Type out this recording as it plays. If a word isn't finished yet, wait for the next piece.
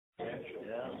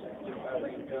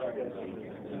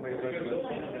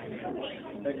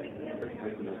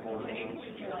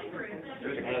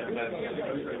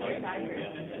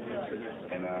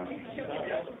And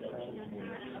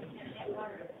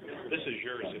this is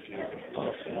yours if you.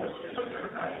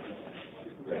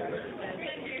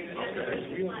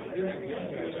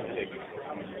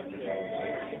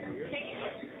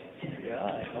 Yeah,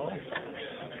 I hope.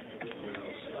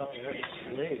 Oh,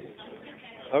 that's late.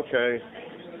 Okay.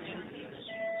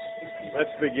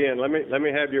 Let's begin. Let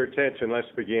me have your attention. Let's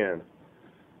begin.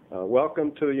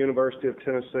 Welcome to the University of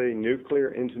Tennessee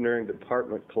Nuclear Engineering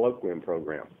Department Colloquium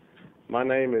Program. My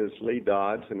name is Lee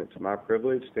Dodds, and it's my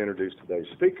privilege to introduce today's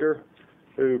speaker,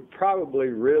 who probably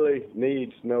really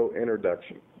needs no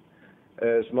introduction.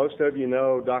 As most of you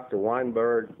know, Dr.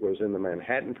 Weinberg was in the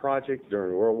Manhattan Project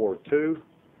during World War II,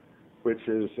 which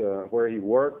is where he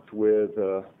worked with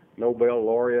Nobel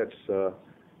laureates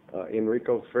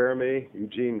Enrico Fermi,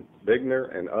 Eugene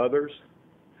Wigner, and others.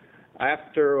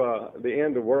 After the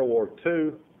end of World War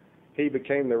II, he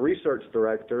became the research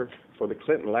director for the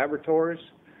Clinton Laboratories,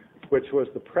 which was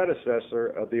the predecessor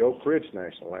of the Oak Ridge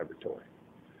National Laboratory.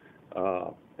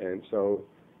 And so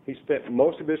he spent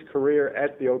most of his career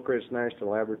at the Oak Ridge National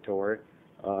Laboratory.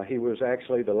 He was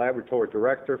actually the laboratory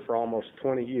director for almost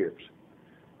 20 years.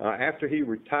 After he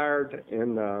retired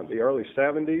in the early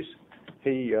 70s,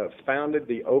 he founded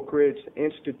the Oak Ridge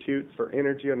Institute for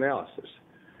Energy Analysis.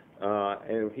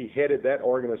 And he headed that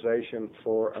organization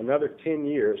for another 10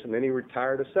 years, and then he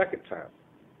retired a second time.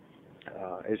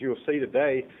 As you'll see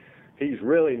today, he's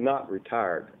really not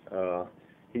retired.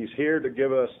 He's here to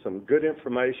give us some good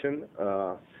information.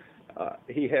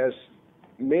 He has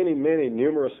many,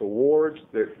 numerous awards.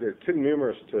 They're too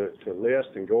numerous to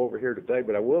list and go over here today,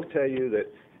 but I will tell you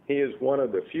that he is one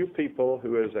of the few people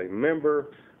who is a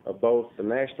member of both the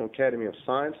National Academy of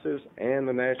Sciences and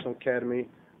the National Academy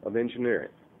of Engineering.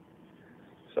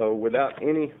 So without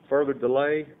any further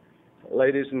delay,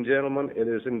 ladies and gentlemen, it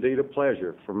is indeed a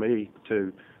pleasure for me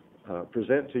to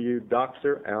present to you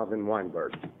Dr. Alvin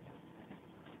Weinberg.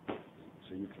 So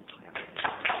you can clap.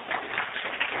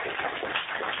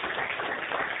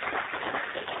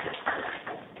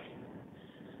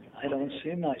 I don't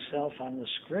see myself on the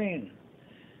screen.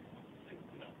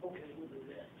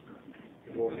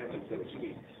 Go ahead and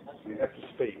speak. You have to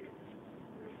speak.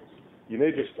 You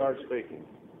need to start speaking.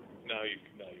 No, you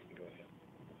can go ahead.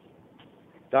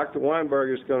 Dr.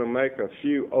 Weinberg is going to make a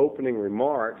few opening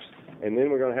remarks, and then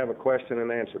we're going to have a question and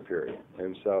answer period.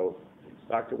 And so,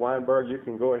 Dr. Weinberg, you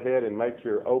can go ahead and make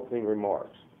your opening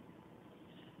remarks.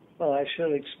 Well, I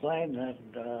should explain that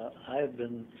I've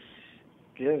been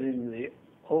giving the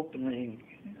opening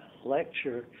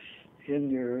lecture in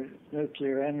your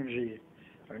nuclear energy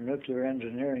or nuclear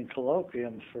engineering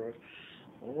colloquium for,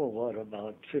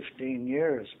 about 15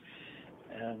 years.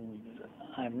 And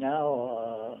I'm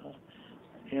now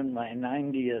in my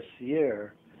 90th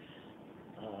year,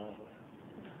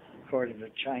 according to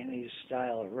Chinese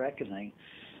style of reckoning,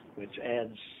 which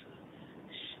adds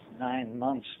 9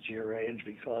 months to your age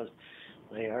because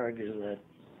they argue that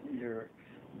you're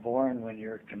born when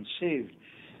you're conceived.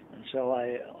 And so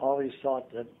I always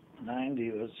thought that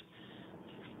 90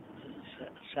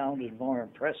 sounded more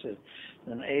impressive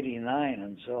than 89,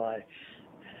 and so I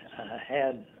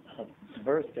had a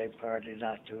birthday party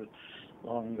not too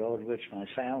long ago to which my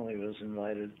family was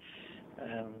invited,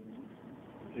 and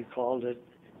we called it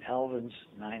Alvin's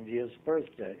 90th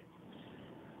birthday.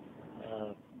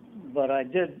 But I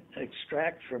did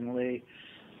extract from Lee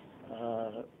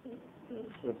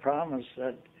the promise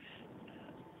that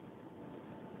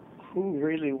who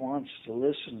really wants to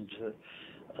listen to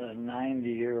a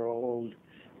 90-year-old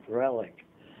relic?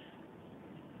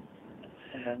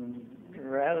 And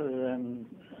rather than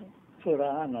put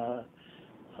on a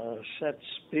set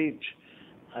speech,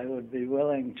 I would be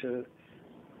willing to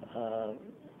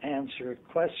answer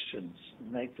questions,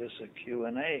 make this a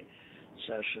Q&A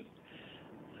session.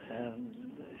 And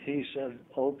he said,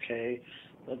 okay,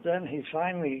 but then he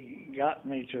finally got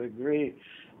me to agree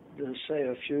to say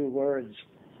a few words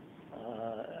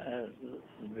at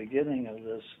the beginning of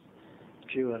this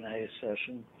Q&A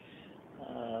session,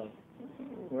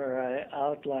 where I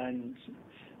outlined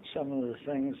some of the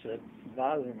things that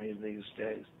bother me these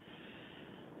days.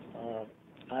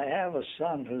 I have a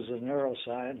son who's a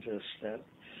neuroscientist at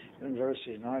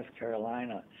University of North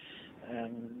Carolina,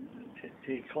 and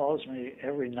he calls me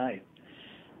every night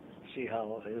to see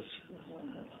how his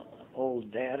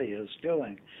old daddy is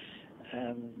doing.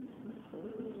 And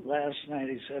last night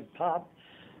he said, "Pop,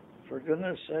 for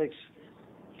goodness sakes,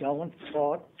 don't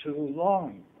talk too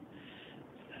long."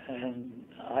 And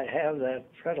I have that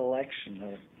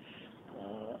predilection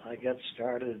I get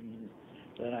started and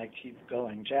then I keep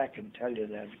going. Jack can tell you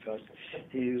that because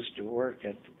he used to work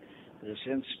at this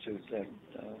institute that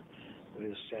we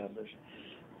established.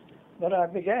 But I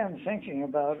began thinking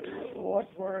about what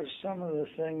were some of the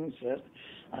things that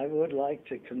I would like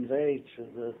to convey to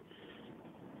the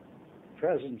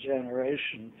present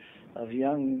generation of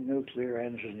young nuclear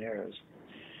engineers.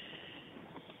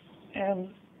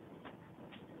 And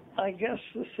I guess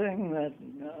the thing that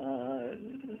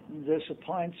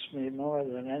disappoints me more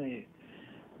than any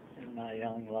in my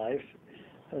young life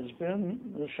has been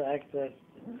the fact that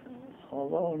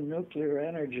although nuclear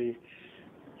energy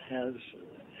has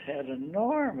had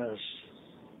enormous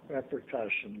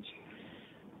repercussions,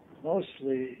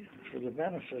 mostly for the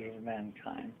benefit of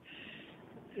mankind,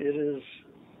 it is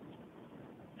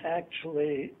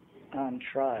actually on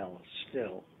trial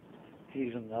still,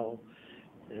 even though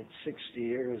it's 60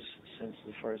 years since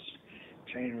the first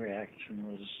chain reaction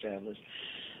was established.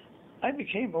 I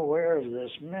became aware of this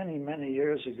many, many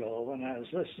years ago when I was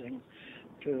listening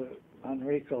to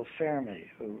Enrico Fermi,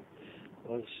 who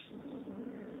was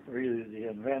really the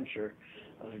inventor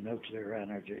of nuclear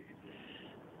energy.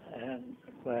 And,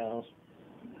 well,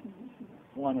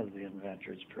 one of the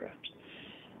inventors, perhaps.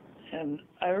 And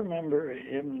I remember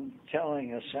him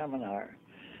telling a seminar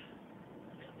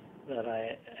that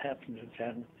I happened to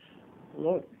attend,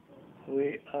 look,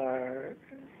 we are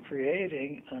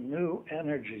creating a new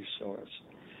energy source,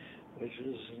 which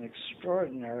is an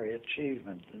extraordinary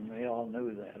achievement, and we all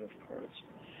knew that, of course,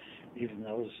 even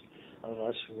those of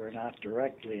us who were not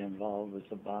directly involved with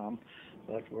the bomb,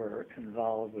 but were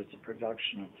involved with the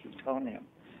production of plutonium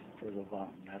for the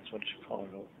bomb. That's what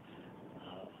Chicago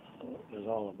was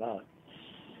all about.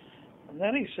 And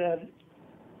then he said,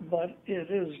 but it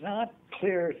is not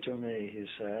clear to me, he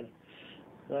said,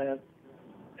 that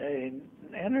an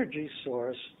energy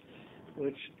source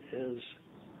which is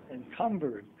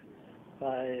encumbered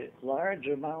by large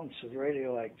amounts of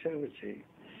radioactivity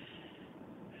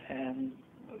and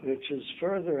which is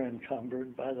further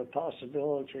encumbered by the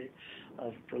possibility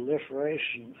of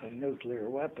proliferation of nuclear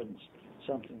weapons,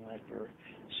 something like we're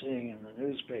seeing in the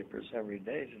newspapers every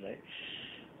day today,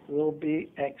 will be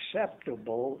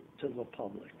acceptable to the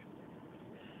public.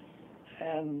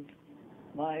 And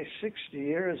my 60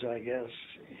 years, I guess,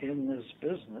 in this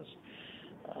business,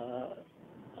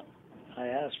 I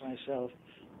asked myself,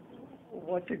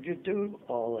 what did you do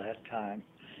all that time?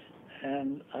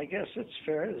 And I guess it's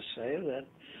fair to say that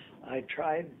I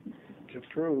tried to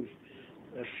prove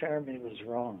that Fermi was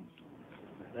wrong,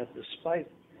 that despite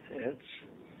its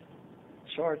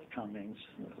shortcomings,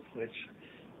 which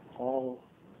all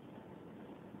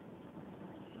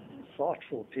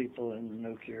thoughtful people in the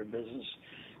nuclear business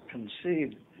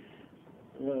concede,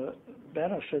 the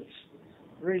benefits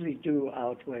really do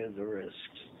outweigh the risks.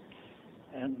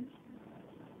 And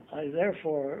I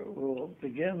therefore will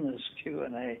begin this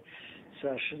Q&A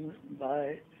session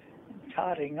by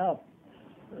totting up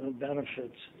the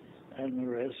benefits and the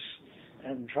risks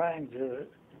and trying to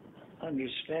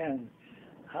understand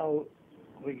how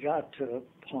we got to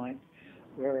a point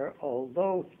where,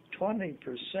 although 20%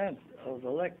 of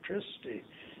electricity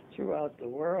throughout the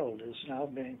world is now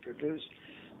being produced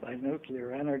by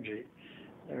nuclear energy,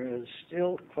 there is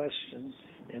still questions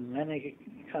in many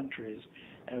countries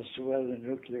as to whether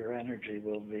nuclear energy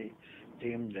will be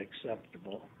deemed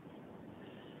acceptable.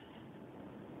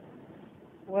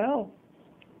 Well,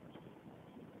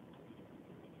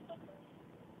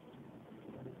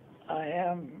 I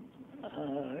am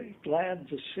glad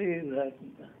to see that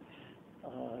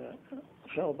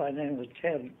a fellow by the name of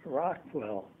Ted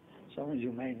Rockwell, some of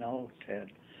you may know Ted,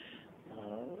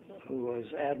 who was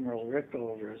Admiral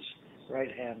Rickover's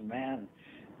right-hand man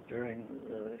during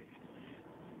the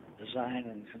design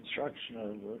and construction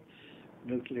of the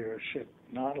nuclear ship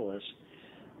Nautilus.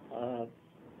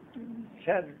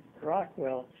 Ted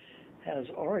Rockwell has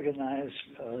organized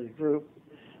a group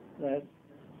that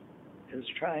is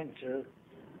trying to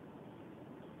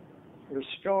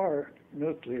restore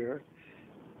nuclear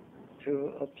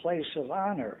to a place of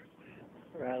honor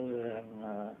rather than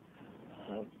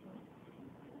a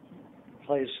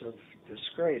place of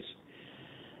disgrace.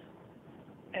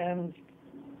 And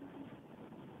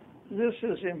this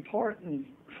is important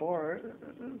for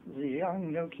the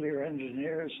young nuclear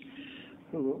engineers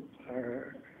who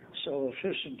are so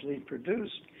efficiently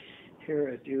produced here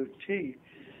at UT,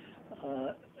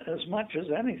 as much as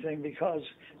anything, because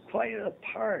quite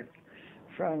apart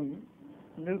from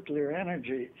nuclear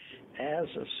energy as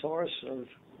a source of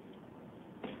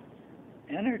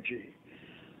energy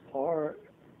or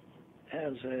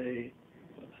as a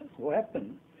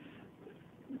weapon,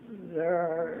 there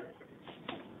are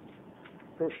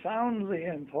profoundly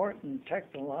important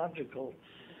technological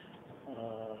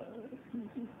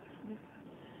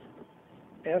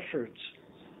efforts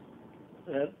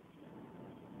that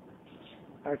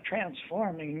are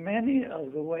transforming many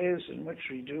of the ways in which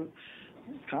we do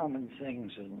common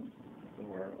things in the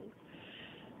world.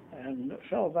 And a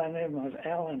fellow by the name of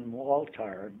Alvin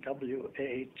Weinberg, W-A-T-H-A-R,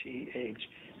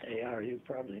 you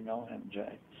probably know him,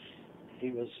 Jack.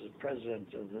 He was the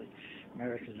president of the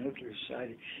American Nuclear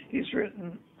Society. He's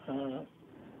written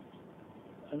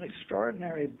an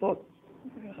extraordinary book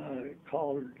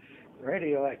called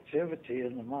Radioactivity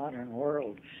in the Modern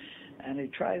World, and he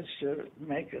tries to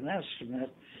make an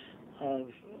estimate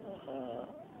of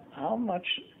how much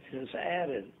is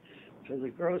added to the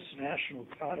gross national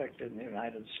product in the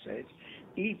United States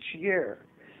each year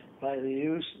by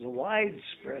the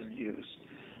widespread use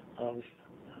of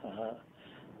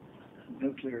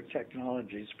nuclear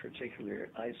technologies, particularly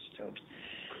isotopes.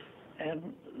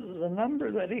 And the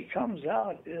number that he comes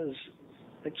out is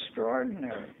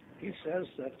extraordinary. He says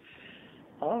that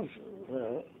of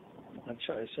the, what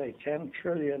shall I say, $10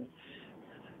 trillion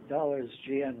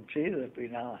GNP that we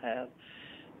now have,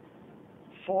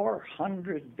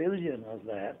 400 billion of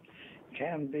that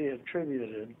can be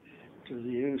attributed to the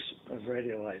use of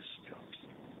radioisotopes.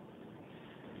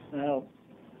 Now,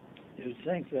 you'd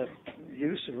think that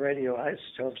use of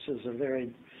radioisotopes is a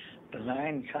very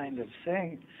benign kind of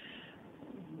thing,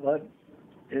 but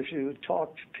if you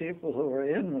talk to people who are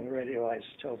in the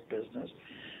radioisotope business,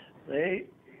 they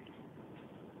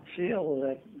feel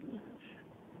that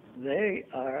they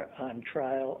are on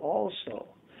trial also,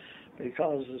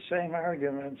 because the same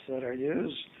arguments that are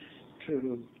used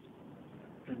to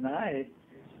deny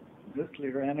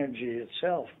nuclear energy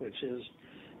itself, which is,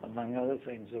 among other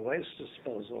things, the waste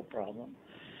disposal problem,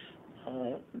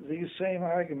 these same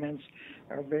arguments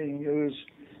are being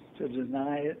used to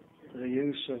deny the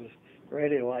use of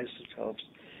radioisotopes.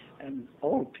 And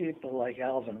old people like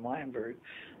Alvin Weinberg,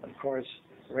 of course,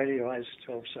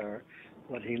 radioisotopes are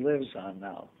what he lives on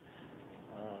now.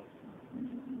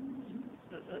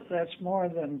 That's more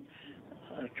than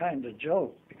a kind of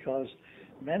joke, because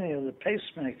many of the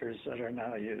pacemakers that are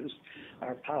now used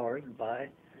are powered by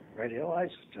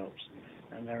radioisotopes.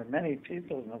 And there are many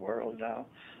people in the world now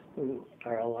who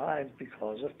are alive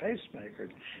because of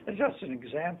pacemakers. It's just an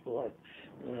example of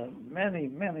the many,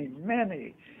 many,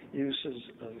 many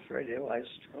uses of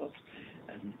radioisotopes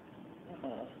and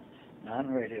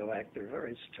non-radioactive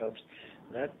isotopes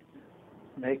that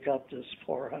make up this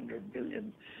 $400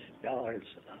 billion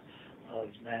of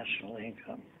national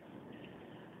income.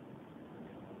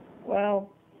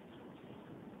 Well,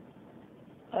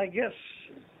 I guess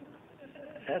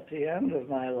at the end of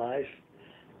my life,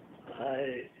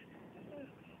 I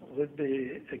would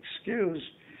be excused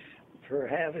for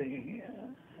having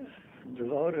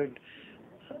devoted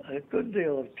a good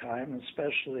deal of time,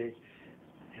 especially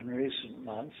in recent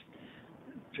months,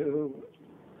 to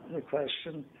the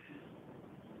question,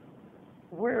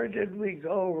 where did we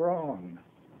go wrong?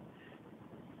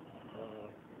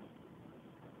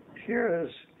 Here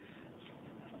is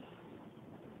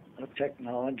a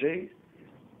technology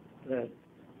that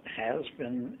has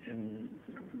been, in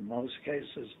most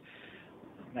cases,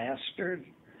 mastered,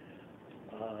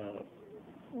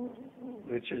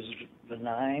 which is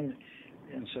benign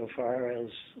insofar as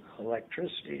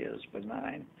electricity is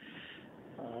benign,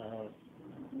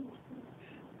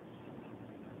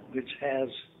 which has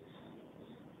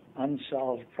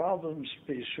unsolved problems,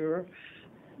 to be sure,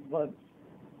 but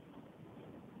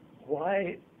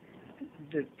why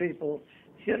did people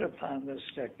hit upon this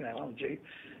technology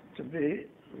to be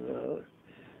the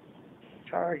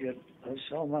target of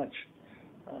so much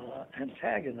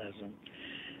antagonism?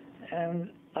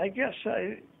 And I guess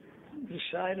I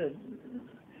decided,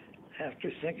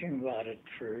 after thinking about it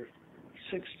for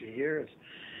 60 years,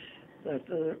 that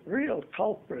the real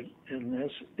culprit in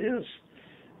this is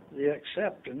the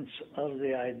acceptance of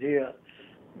the idea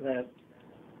that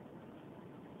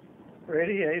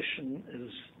radiation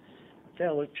is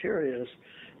deleterious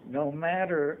no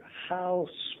matter how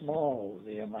small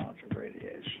the amount of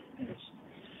radiation is.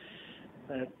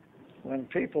 That when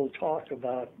people talk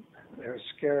about they're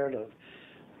scared of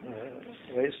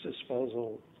the waste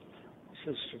disposal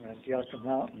system at Yucca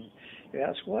Mountain, you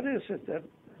ask, what is it that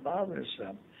bothers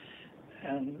them?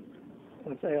 And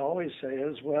what they always say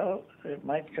is, well, it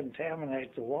might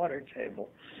contaminate the water table.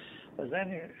 But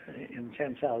then in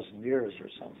 10,000 years or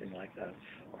something like that,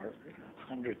 or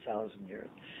 100,000 years.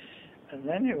 And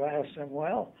then you ask them,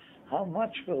 well, how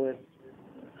much will it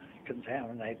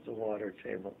contaminate the water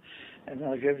table? And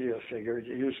they'll give you a figure.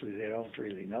 Usually they don't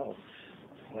really know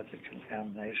what the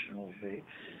contamination will be.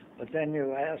 But then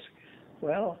you ask,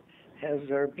 well, has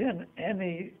there been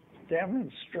any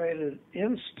demonstrated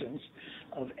instance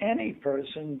of any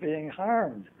person being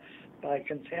harmed by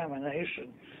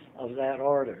contamination of that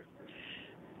order?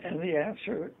 And the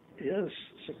answer is,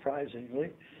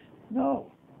 surprisingly,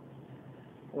 no.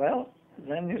 Well,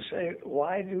 then you say,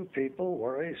 why do people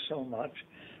worry so much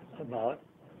about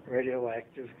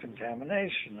radioactive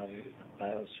contamination of the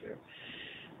biosphere?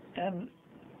 And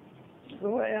the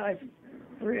way I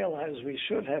realize we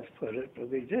should have put it,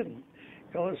 but we didn't,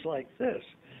 goes like this,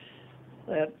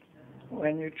 that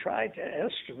when you try to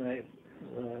estimate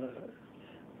the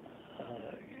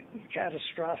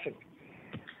catastrophic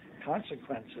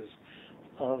consequences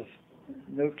of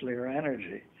nuclear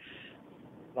energy,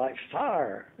 by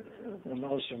far the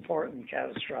most important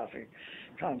catastrophic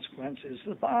consequence is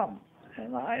the bomb,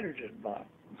 and the hydrogen bomb,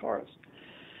 of course.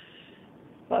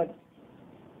 But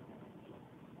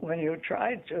when you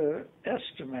try to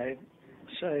estimate,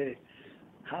 say,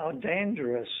 how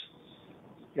dangerous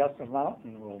Yucca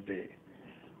Mountain will be,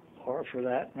 or for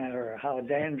that matter, how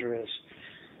dangerous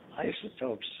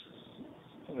isotopes,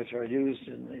 which are used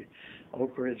in the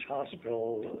Oak Ridge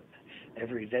Hospital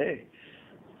every day,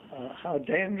 how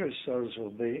dangerous those will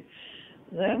be,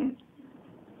 then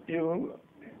you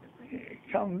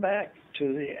come back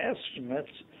to the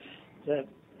estimates that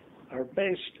are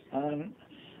based on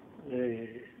the,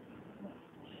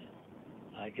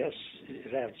 I guess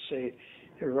you'd have to say,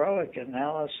 heroic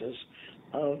analysis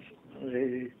of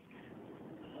the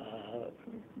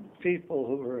people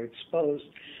who were exposed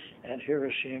at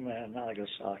Hiroshima and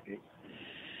Nagasaki.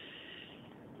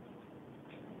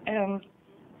 And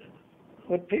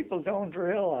what people don't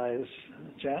realize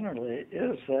generally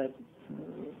is that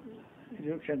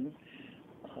you can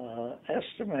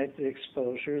estimate the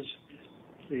exposures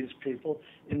of these people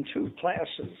in two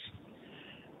classes.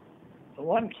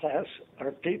 One class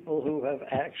are people who have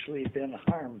actually been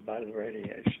harmed by the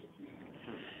radiation,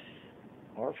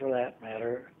 or for that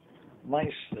matter, mice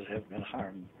that have been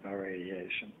harmed by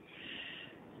radiation.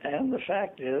 And the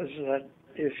fact is that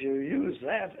if you use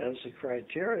that as a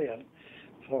criterion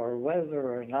for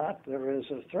whether or not there is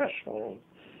a threshold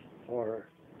for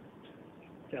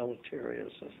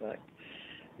deleterious effect,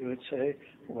 you would say,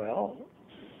 well,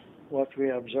 what we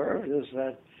observed is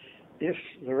that if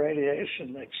the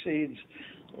radiation exceeds,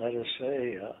 let us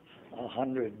say,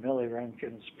 100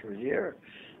 milliroentgens per year,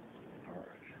 or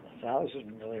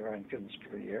 1,000 milliroentgens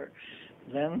per year,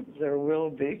 then there will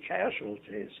be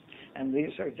casualties, and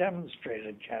these are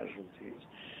demonstrated casualties.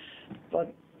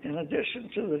 But in addition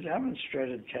to the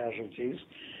demonstrated casualties,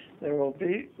 there will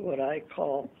be what I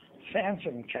call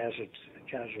phantom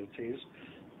casualties,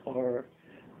 or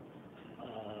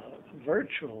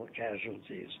virtual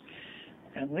casualties.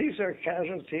 And these are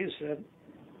casualties that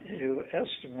you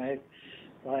estimate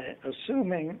by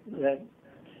assuming that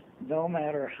no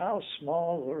matter how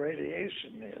small the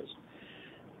radiation is,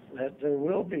 that there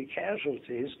will be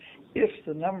casualties if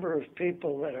the number of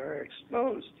people that are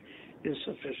exposed is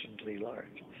sufficiently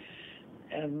large.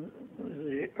 And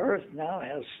the Earth now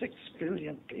has 6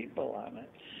 billion people on it.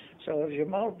 So if you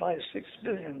multiply 6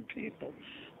 billion people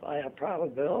by a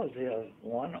probability of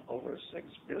 1 over 6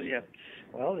 billion,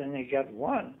 well, then you get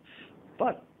 1.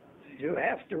 But you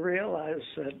have to realize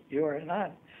that you are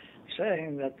not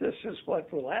saying that this is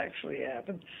what will actually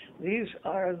happen. These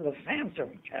are the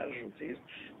phantom casualties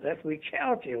that we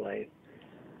calculate,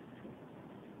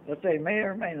 but they may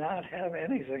or may not have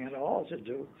anything at all to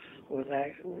do with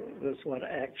what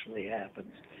actually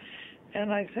happens.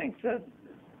 And I think that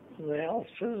the health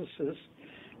physicists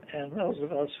and those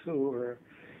of us who were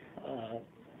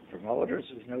promoters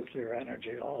of nuclear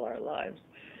energy all our lives,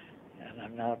 and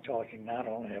I'm now talking not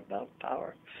only about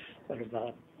power, but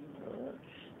about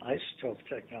isotope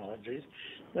technologies,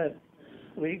 that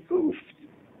we goofed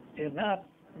in not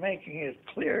making it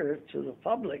clear to the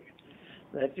public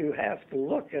that you have to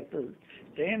look at the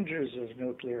dangers of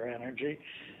nuclear energy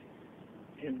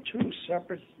in two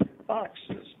separate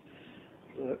boxes.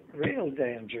 The real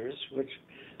dangers, which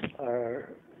are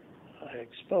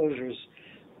exposures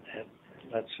at,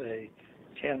 let's say,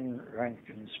 10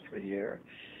 roentgens per year,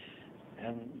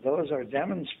 and those are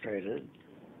demonstrated.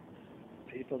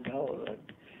 People know that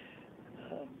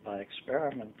by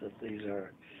experiment that these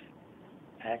are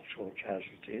actual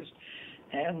casualties,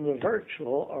 and the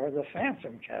virtual or the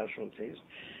phantom casualties,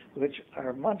 which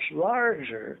are much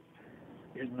larger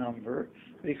in number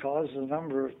because the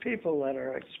number of people that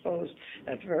are exposed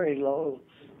at very low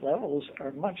levels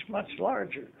are much, much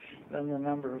larger than the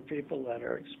number of people that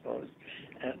are exposed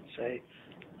at, say,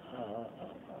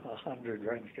 100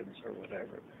 roentgens or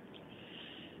whatever.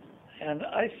 And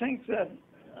I think that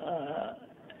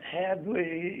had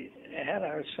we had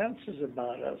our senses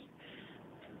about us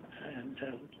and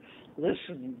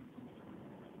listened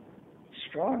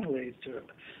strongly to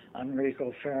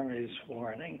Enrico Fermi's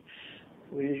warning,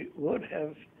 we would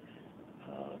have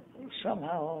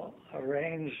somehow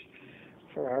arranged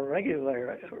for our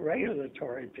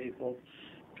regulatory people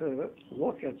to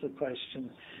look at the question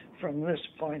from this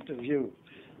point of view,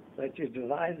 that you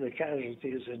divide the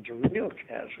casualties into real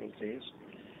casualties,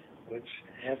 which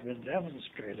have been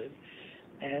demonstrated,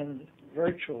 and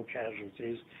virtual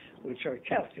casualties, which are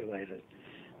calculated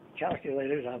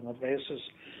on the basis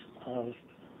of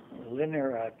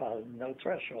linear hypothesis, no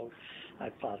threshold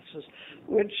hypothesis,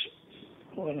 which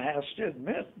one has to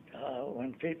admit,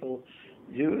 when people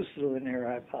use the linear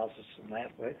hypothesis in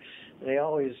that way, they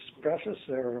always preface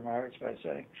their remarks by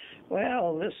saying,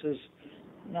 well, this is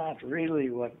not really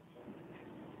what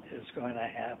is going to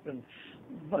happen,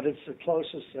 but it's the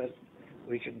closest that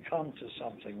we can come to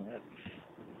something that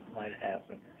might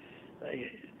happen.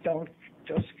 They don't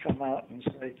just come out and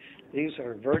say, these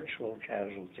are virtual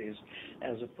casualties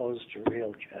as opposed to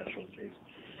real casualties.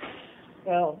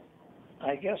 Well,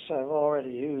 I guess I've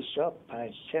already used up my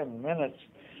 10 minutes,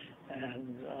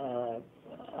 and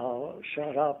I'll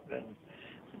shut up and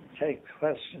take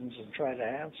questions and try to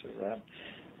answer them.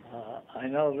 I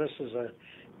know this is a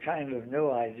kind of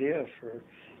new idea for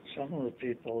some of the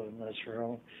people in this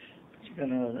room.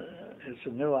 It's a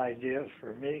new idea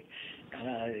for me, and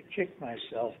I kick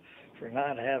myself for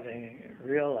not having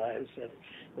realized that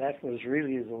that was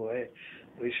really the way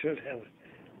we should have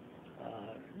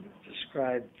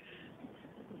described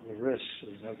the risks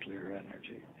of nuclear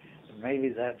energy. And maybe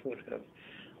that would have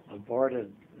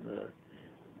aborted the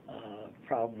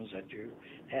problems that you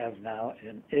have now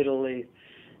in Italy,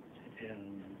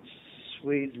 in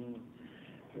Sweden,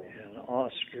 in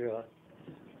Austria,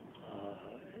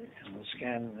 in the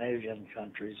Scandinavian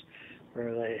countries,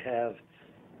 where they have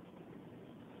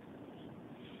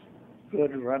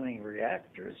good running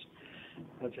reactors,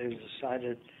 but they've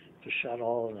decided to shut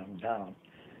all of them down.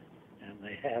 And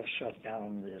they have shut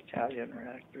down the Italian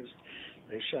reactors.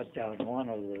 They shut down one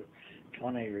of the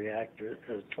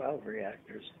 12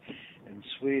 reactors in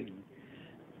Sweden.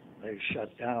 They've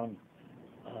shut down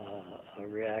a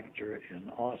reactor in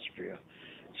Austria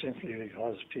simply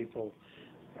because people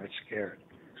are scared.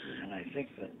 And I think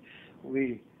that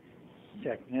we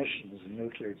technicians and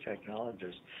nuclear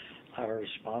technologists are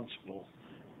responsible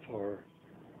for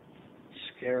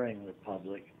scaring the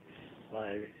public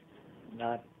by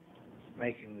not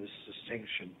making this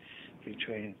distinction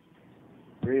between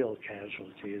real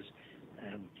casualties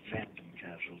and phantom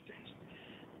casualties.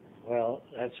 Well,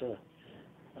 that's a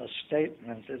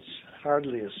statement. It's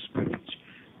hardly a speech,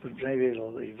 but maybe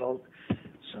it'll evoke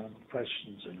some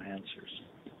questions and answers.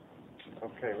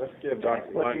 Okay, let's give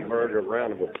Dr. Weinberg a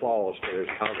round of applause for his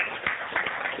comments.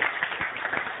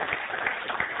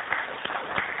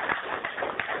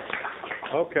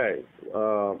 Okay,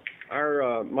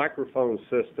 our microphone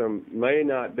system may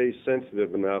not be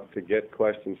sensitive enough to get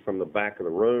questions from the back of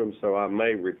the room, so I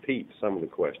may repeat some of the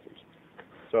questions.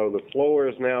 So the floor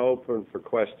is now open for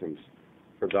questions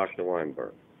for Dr.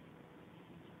 Weinberg.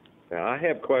 Now, I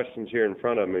have questions here in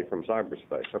front of me from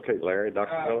cyberspace. Okay, Larry,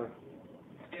 Dr. Miller?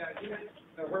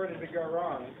 Yeah, where did it go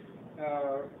wrong?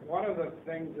 One of the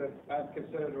things that I've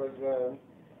considered was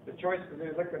the choice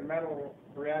between liquid metal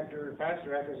reactor, fast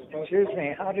reactors. Excuse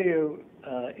me, how do you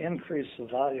increase the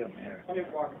volume here? Let me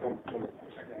walk through.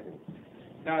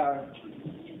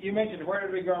 You mentioned where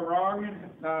did we go wrong?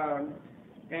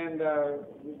 And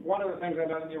one of the things I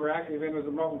noticed you were active in was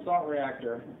a molten salt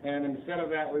reactor. And instead of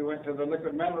that, we went to the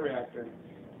liquid metal reactor.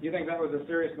 Do you think that was a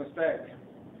serious mistake?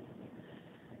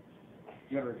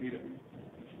 You got to repeat it.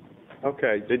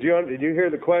 Okay. Did you hear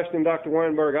the question, Dr.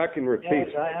 Weinberg? I can repeat.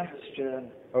 Yes, I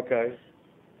understood. Okay.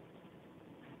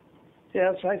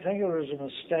 Yes, I think it was a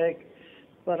mistake,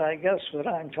 but I guess what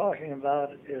I'm talking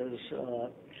about is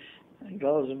it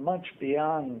goes much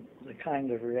beyond the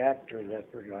kind of reactor that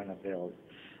we're going to build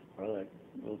or that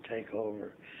will take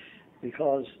over,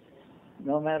 because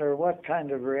no matter what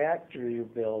kind of reactor you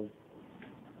build,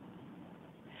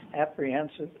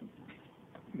 apprehensive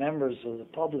members of the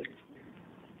public,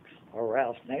 or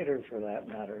Ralph Nader for that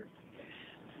matter,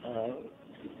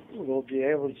 will be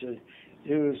able to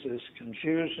use this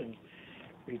confusion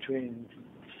between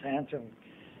phantom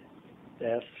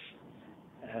deaths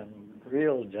and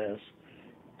real deaths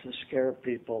to scare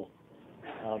people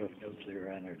out of nuclear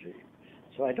energy.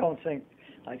 So I think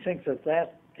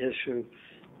that issue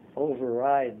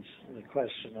overrides the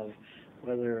question of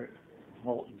whether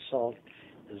molten salt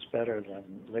is better than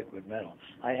liquid metal.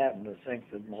 I happen to think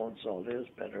that molten salt is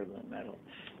better than metal,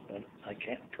 but I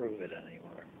can't prove it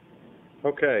anymore.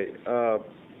 Okay.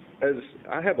 As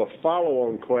I have a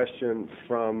follow-on question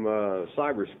from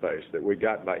cyberspace that we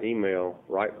got by email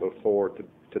right before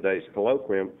today's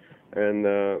colloquium, and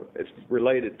it's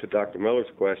related to Dr.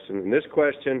 Miller's question. And this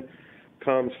question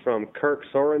comes from Kirk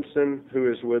Sorensen,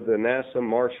 who is with the NASA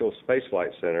Marshall Space Flight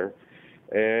Center,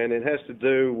 and it has to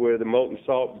do with the molten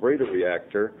salt breeder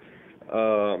reactor.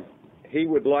 He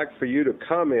would like for you to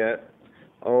comment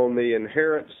on the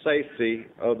inherent safety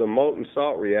of the molten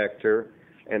salt reactor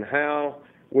and how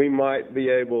we might be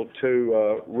able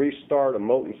to restart a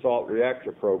molten salt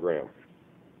reactor program.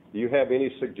 Do you have any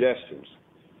suggestions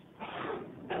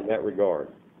in that regard?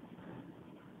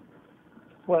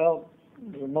 Well,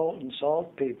 the molten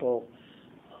salt people,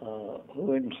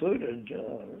 who included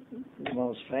the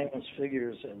most famous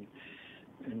figures in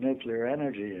nuclear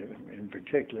energy, in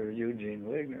particular Eugene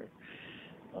Wigner,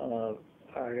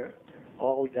 are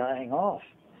all dying off.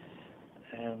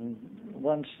 And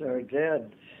once they're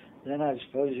dead, then I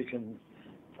suppose you can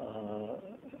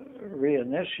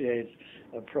reinitiate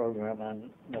a program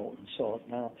on molten salt.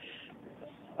 Now,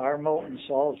 are molten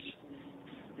salts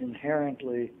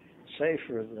inherently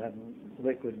safer than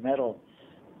liquid metal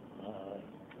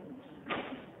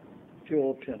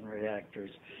fuel pin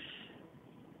reactors?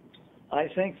 I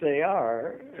think they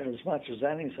are, as much as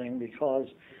anything, because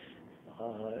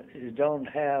you don't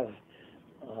have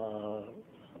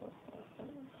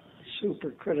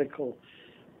supercritical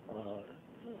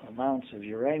amounts of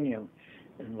uranium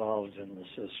involved in the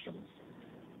system.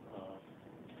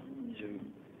 You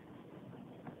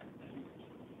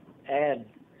add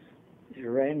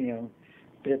uranium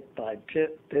bit by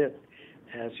bit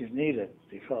as you need it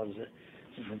because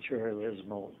the material is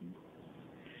molten.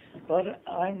 But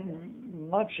I'm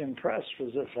much impressed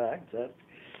with the fact that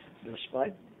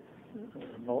despite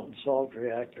the molten salt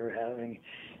reactor having,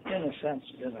 in a sense,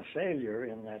 been a failure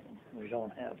in that we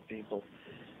don't have people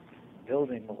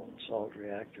building molten salt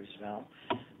reactors now,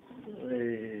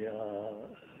 the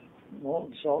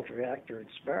molten salt reactor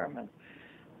experiment,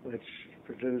 which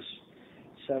produced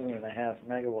 7.5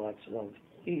 megawatts of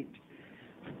heat,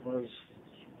 was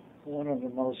one of the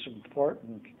most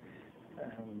important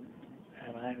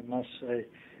and I must say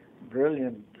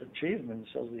brilliant achievements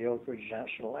of the Oak Ridge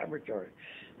National Laboratory.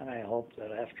 And I hope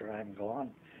that after I'm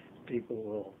gone, people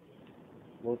will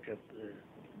look at the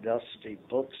dusty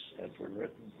books that were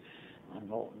written on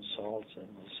molten salts and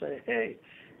will say, hey,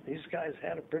 these guys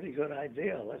had a pretty good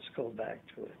idea. Let's go back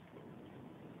to it.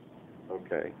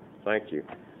 Okay, thank you.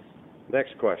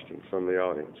 Next question from the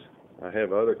audience. I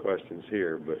have other questions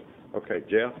here, but okay,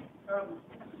 Jeff, why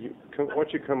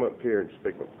don't you come up here and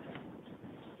speak?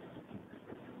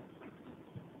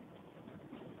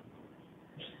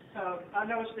 I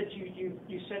noticed that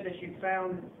you said that you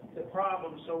found the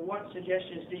problem. So what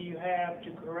suggestions do you have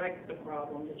to correct the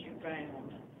problem that you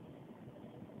found?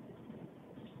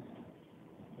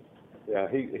 Yeah,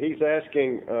 he's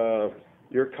asking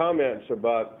your comments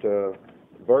about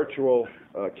virtual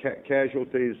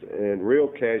casualties and real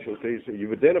casualties.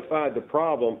 You've identified the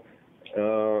problem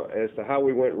as to how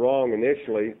we went wrong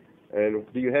initially, and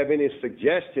do you have any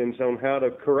suggestions on how to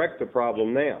correct the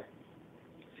problem now?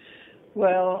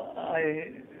 Well,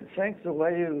 I think the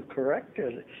way you correct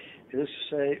it is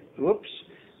to say, oops,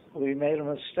 we made a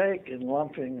mistake in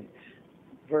lumping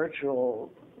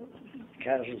virtual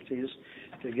casualties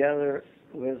together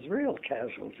with real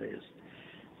casualties,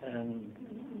 and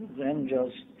then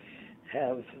just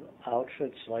have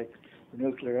outfits like the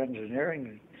Nuclear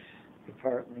Engineering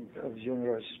Department of the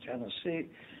University of Tennessee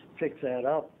pick that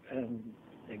up and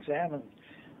examine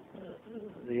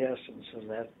the essence of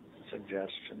that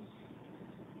suggestion.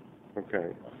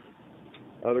 Okay.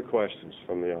 Other questions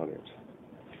from the audience?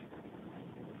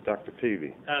 Dr.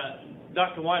 Peavy.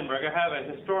 Dr. Weinberg, I have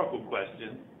a historical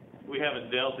question. We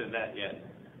haven't dealt in that yet.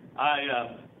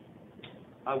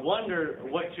 I wonder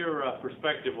what your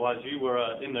perspective was. You were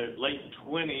in the late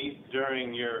 20s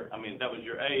during that was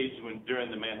your age during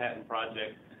the Manhattan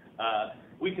Project.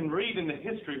 We can read in the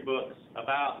history books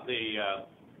about the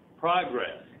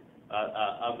progress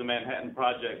of the Manhattan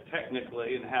Project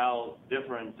technically and how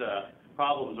different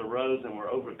problems arose and were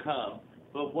overcome.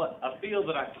 But what I feel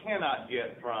that I cannot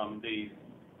get from the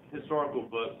historical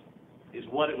books is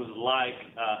what it was like,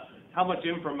 how much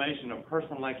information a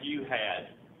person like you had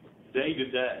day to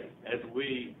day as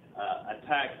we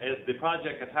as the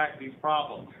project attacked these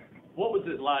problems. What was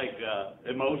it like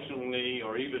emotionally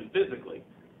or even physically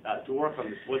to work on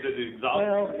this? Was it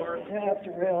exhausting work? Well, you have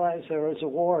to realize there was a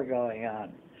war going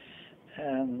on.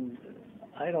 And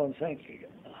I don't think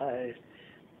I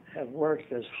have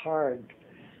worked as hard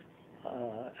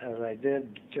as I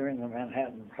did during the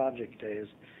Manhattan Project days,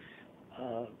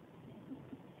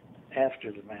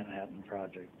 after the Manhattan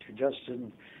Project. You just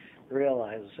didn't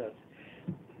realize that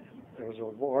there was a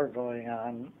war going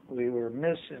on. We were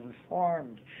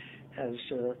misinformed as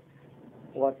to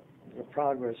what the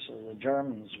progress of the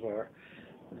Germans were.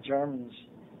 The Germans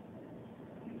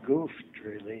goofed,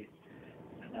 really,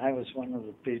 and I was one of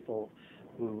the people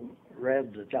who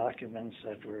read the documents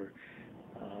that were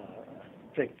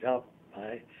picked up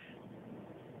by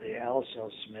the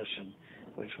Alsace mission,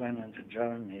 which went into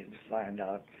Germany to find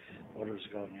out what was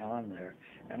going on there.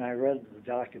 And I read the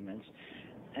documents,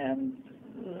 and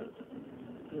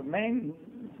the main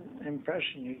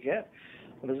impression you get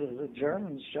was that the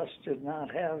Germans just did not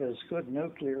have as good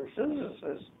nuclear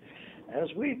physicists as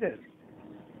we did.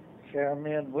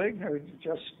 Fermi and Wigner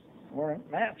just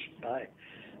weren't matched by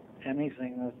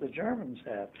anything that the Germans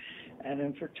had. And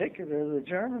in particular, the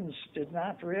Germans did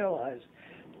not realize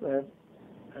that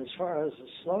as far as the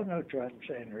slow neutron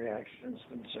chain reaction is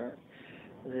concerned,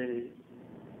 the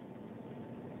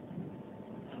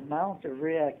amount of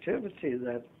reactivity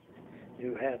that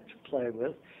you had to play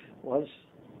with was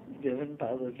given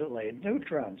by the delayed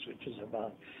neutrons, which is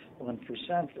about 1%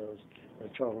 of the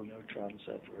total neutrons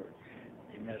that were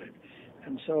emitted.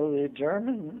 And so the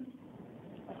German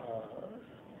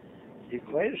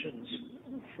equations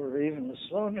for even the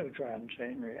slow neutron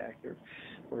chain reactor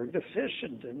were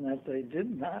deficient in that they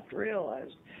did not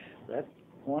realize that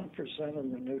 1%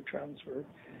 of the neutrons were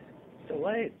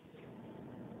delayed,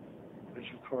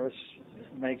 which of course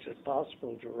makes it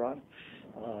possible to run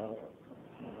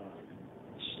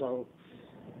slow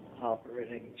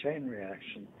operating chain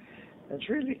reaction. It's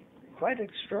really quite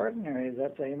extraordinary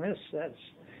that they missed that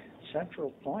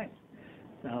central point.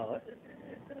 Now,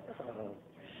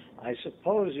 I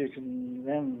suppose you can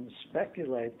then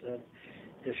speculate that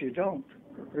if you don't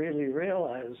really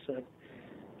realize that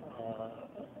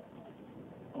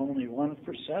only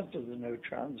 1% of the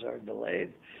neutrons are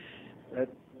delayed, that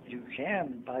you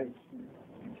can, by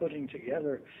putting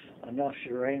together enough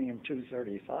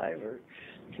uranium-235 or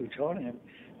plutonium,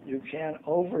 you can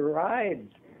override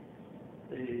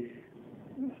the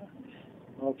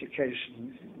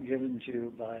multiplication given to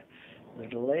you by the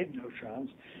delayed neutrons.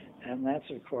 And that's,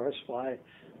 of course, why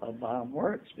a bomb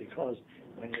works, because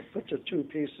when you put the two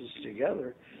pieces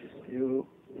together, you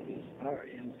are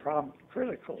in prompt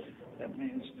critical. That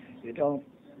means you don't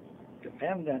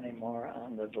depend anymore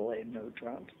on the delayed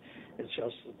neutrons. It's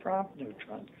just the prompt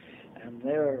neutrons. And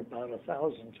they're about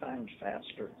 1,000 times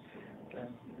faster than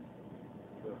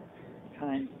the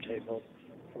timetable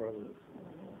for the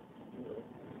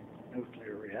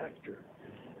nuclear reactor.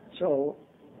 So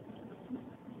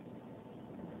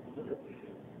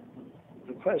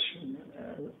the question,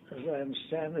 as I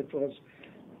understand it, was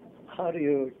how do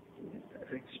you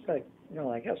expect,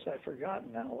 I guess I've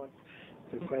forgotten now what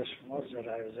the question was that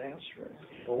I was answering.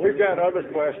 Well, we've got other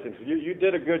questions. You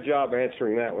did a good job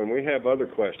answering that one. We have other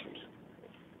questions.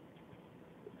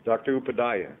 Dr.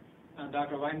 Upadhyaya.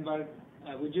 Dr. Weinberg,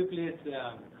 would you please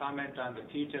comment on the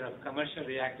future of commercial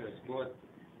reactors, both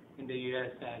in the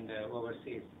U.S. and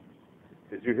overseas?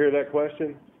 Did you hear that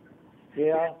question?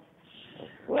 Yeah.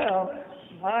 Well,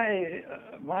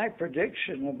 my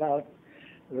prediction about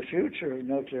the future of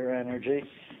nuclear energy,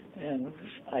 and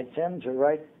I tend to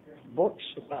write books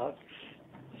about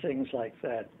things like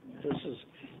that. This is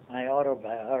my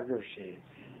autobiography,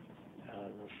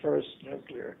 The First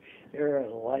Nuclear Era,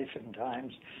 the Life and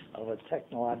Times of a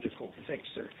Technological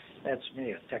Fixer. That's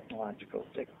me, a technological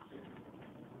fixer.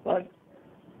 But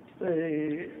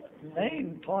the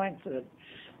main point that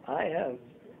I have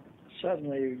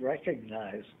suddenly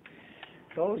recognized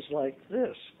goes like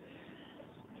this.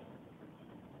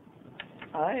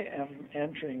 I am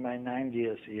entering my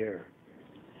 90th year.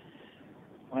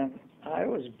 When I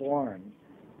was born,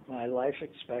 my life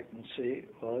expectancy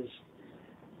was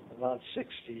about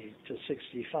 60 to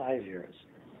 65 years.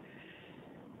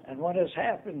 And what has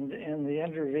happened in the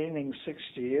intervening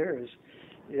 60 years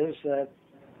is that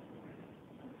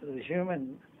the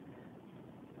human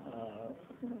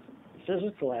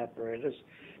physical apparatus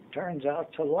turns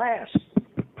out to last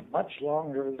much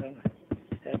longer than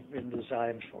had been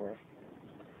designed for.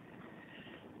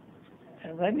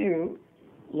 And then you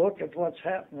look at what's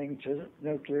happening to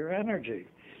nuclear energy.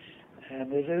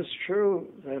 And it is true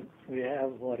that we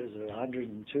have,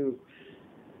 102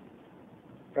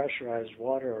 pressurized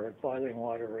water or boiling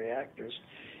water reactors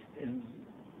in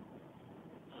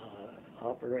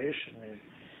operation in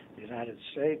the United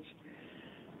States.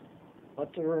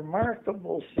 But the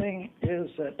remarkable thing is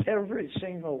that every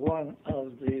single one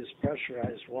of these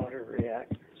pressurized water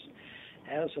reactors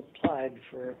has applied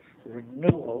for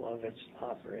renewal of its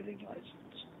operating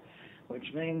license, which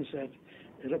means that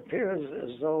it appears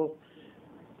as though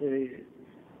the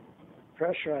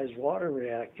pressurized water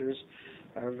reactors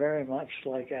are very much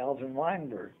like Alvin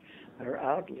Weinberg. They're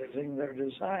outliving their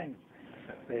design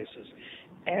basis.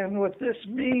 And what this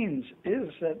means is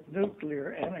that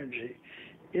nuclear energy,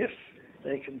 if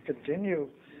they can continue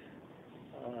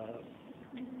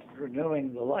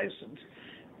renewing the license,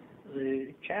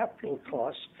 the capital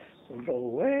costs will go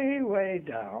way, way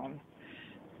down,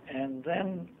 and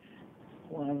then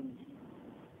when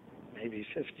maybe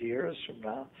 50 years from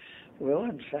now, we'll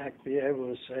in fact be able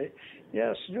to say,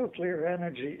 yes, nuclear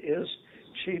energy is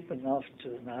cheap enough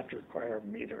to not require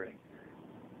metering.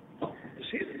 You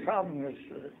see, the problem with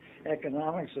the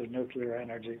economics of nuclear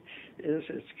energy is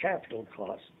its capital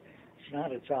cost. It's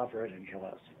not its operating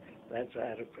cost. That's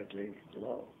adequately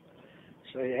low.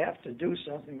 So you have to do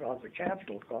something about the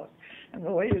capital cost. And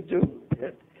the way you do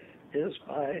it is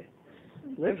by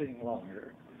living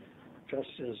longer. Just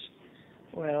as,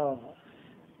 well,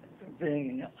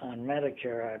 being on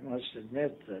Medicare, I must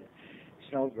admit that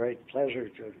it's no great pleasure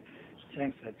to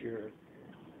think that your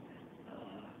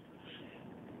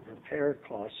repair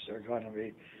costs are going to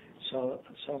be so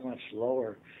much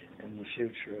lower in the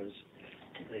future as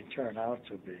they turn out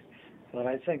to be. But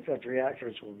I think that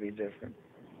reactors will be different.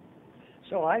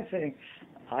 So I think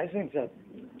that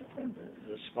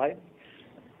despite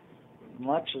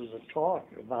much of the talk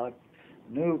about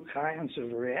new kinds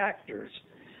of reactors,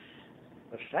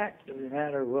 the fact of the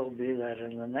matter will be that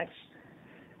in the next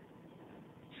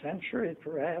century,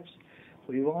 perhaps,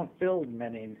 we won't build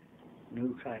many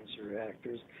new kinds of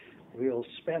reactors. We'll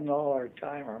spend all our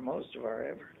time, or most of our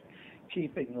effort,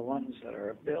 keeping the ones that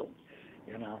are built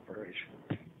in operation.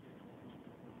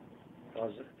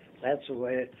 Because that's a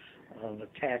way of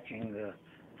attacking the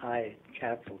high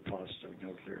capital cost of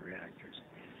nuclear reactors.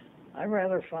 I'm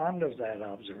rather fond of that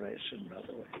observation, by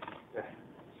the way.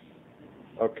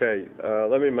 Okay,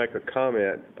 let me make a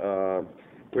comment.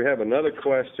 We have another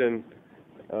question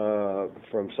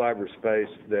from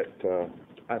cyberspace that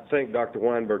I think Dr.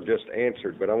 Weinberg just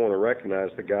answered, but I want to recognize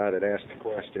the guy that asked the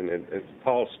question. It's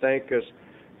Paul Stankus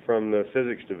from the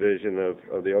Physics Division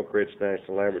of the Oak Ridge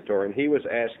National Laboratory, and he was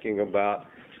asking about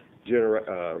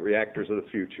reactors of the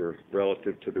future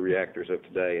relative to the reactors of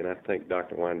today, and I think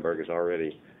Dr. Weinberg has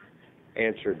already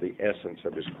answered the essence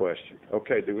of his question.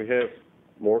 Okay, do we have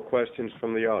more questions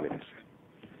from the audience?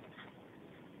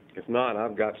 If not,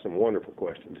 I've got some wonderful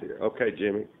questions here. Okay,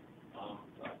 Jimmy.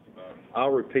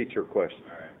 I'll repeat your question.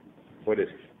 All right. What is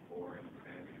it? For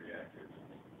energy reactors,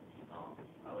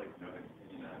 I like to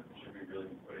know, should we really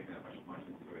be putting that much money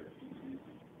into it?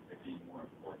 It'd be more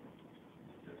important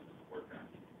to just work on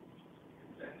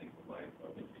extending the life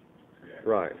of the reactor.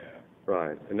 Right.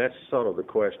 Right, and that's sort of the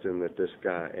question that this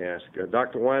guy asked.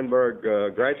 Dr. Weinberg,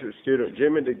 graduate student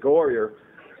Jimmy DeGoyer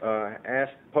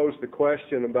posed the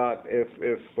question about if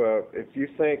you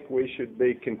think we should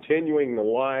be continuing the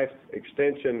life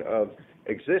extension of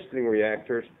existing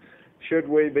reactors, should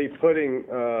we be putting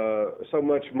so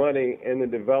much money in the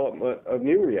development of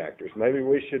new reactors? Maybe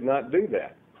we should not do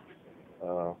that.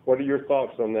 What are your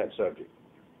thoughts on that subject?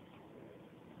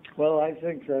 Well, I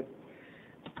think that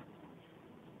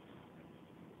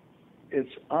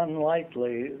it's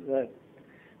unlikely that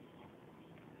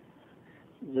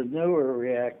the newer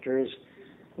reactors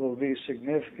will be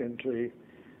significantly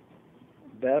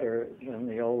better than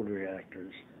the old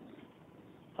reactors.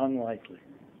 Unlikely.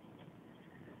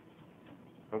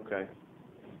 Okay.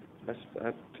 That's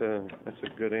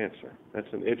a good answer.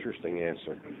 That's an interesting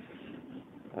answer.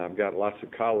 I've got lots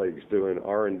of colleagues doing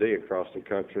R&D across the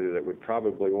country that would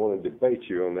probably want to debate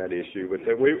you on that issue, but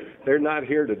they're not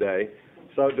here today.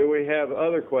 So do we have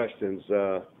other questions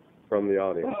from the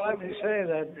audience? Well, let me say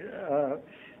that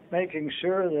making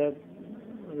sure that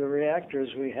the reactors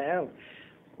we have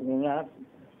will not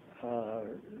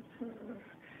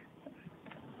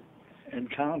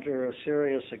encounter a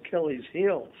serious Achilles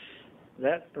heel,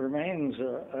 that remains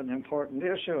an important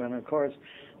issue. And of course,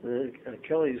 the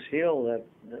Achilles heel that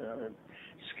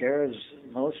scares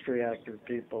most reactor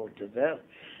people to death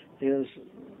is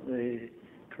the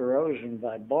corrosion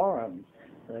by boron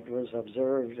that was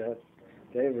observed at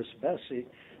Davis-Besse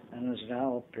and is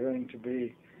now appearing to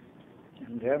be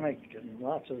endemic in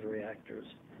lots of reactors.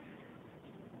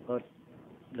 But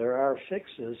there are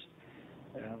fixes,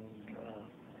 and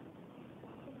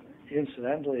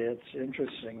incidentally, it's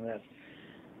interesting that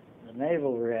the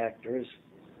naval reactors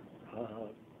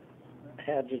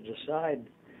had to decide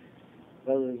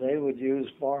whether they would use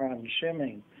boron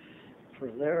shimming for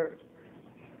their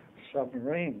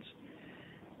submarines.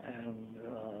 And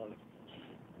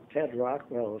Ted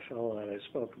Rockwell, the fellow that I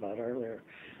spoke about earlier,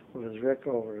 who was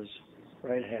Rickover's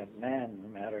right-hand man in the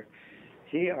matter,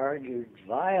 he argued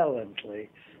violently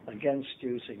against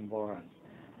using boron,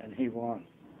 and he won.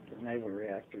 The naval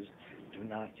reactors do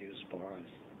not use boron.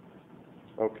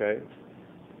 Okay.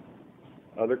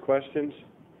 Other questions?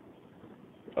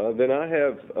 Then I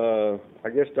have, I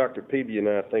guess Dr. Peavy and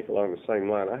I think along the same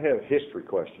line. I have history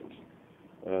questions.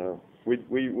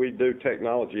 We do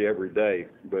technology every day,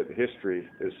 but history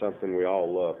is something we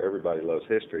all love. Everybody loves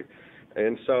history.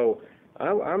 And so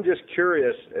I'm just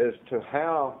curious as to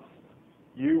how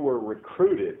you were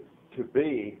recruited to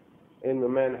be in the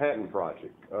Manhattan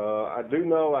Project. I do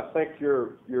know, I think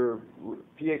your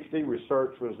PhD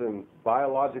research was in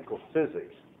biological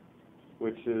physics,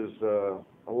 which is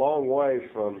a long way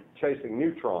from chasing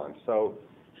neutrons. So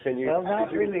can you... Well,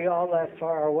 not really all that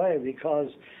far away, because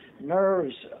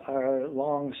nerves are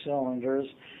long cylinders,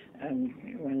 and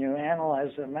when you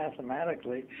analyze them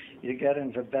mathematically, you get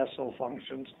into Bessel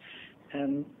functions,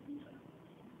 and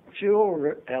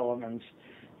fuel elements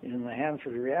in the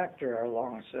Hanford reactor are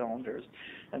long cylinders,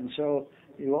 and so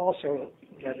you also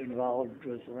get involved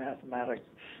with the mathematics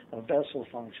of Bessel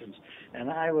functions. And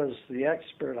I was the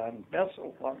expert on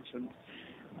Bessel functions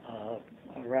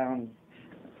around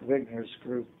Wigner's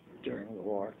group during the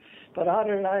war. But how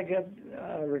did I get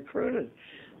recruited?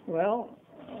 Well,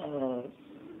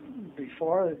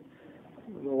 before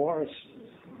the war,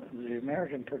 the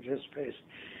American participation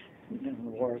in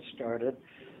the war started,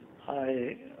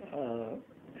 I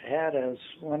had as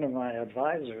one of my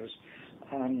advisors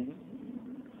on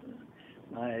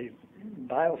my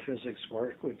biophysics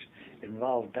work, which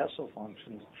involved Bessel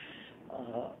functions,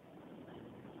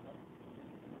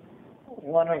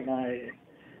 one of my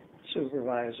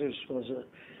supervisors was a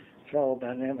fellow by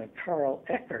the name of Carl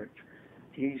Eckert,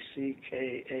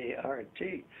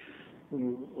 E-C-K-A-R-T,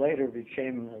 who later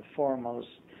became the foremost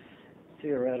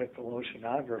theoretical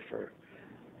oceanographer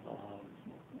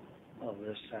of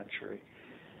this century.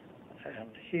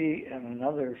 And he and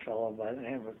another fellow by the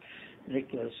name of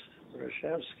Nicholas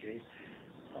Reshevsky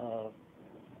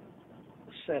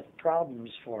set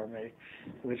problems for me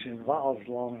which involved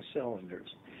long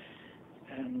cylinders.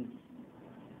 And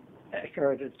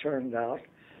Eckert, it turned out,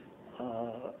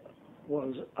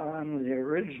 was on the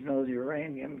original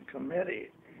uranium committee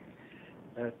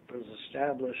that was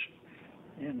established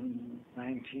in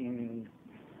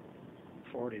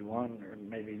 1941 or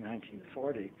maybe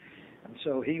 1940. And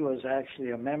so he was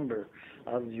actually a member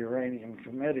of the uranium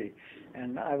committee.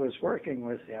 And I was working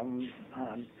with him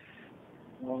on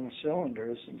long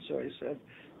cylinders, and so he said,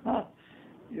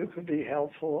 you could be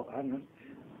helpful on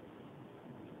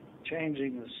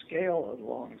changing the scale of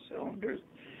long cylinders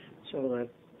so that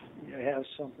you have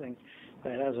something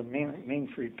that has a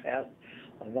mean-free path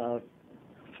about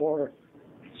 4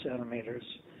 centimeters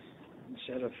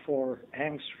instead of 4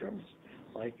 angstroms,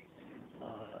 like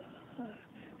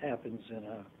happens in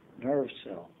a nerve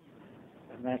cell.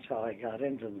 And that's how I got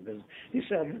into the business. He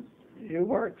said, you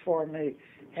work for me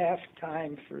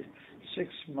half-time for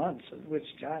 6 months, at which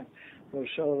time we'll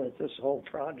show that this whole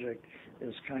project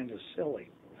is kind of silly.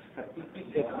 I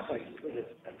didn't quite put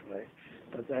it that way,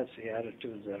 but that's the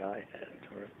attitude that I had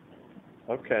toward it.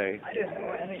 Okay. I didn't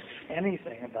know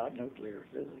anything about nuclear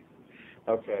physics.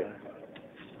 Okay.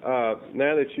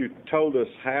 Now that you told us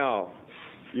how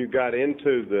you got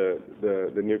into the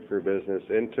nuclear business,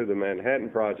 into the Manhattan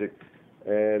Project,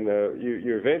 and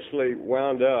you eventually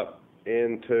wound up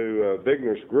into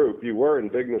Wigner's group. You were in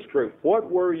Wigner's group. What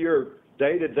were your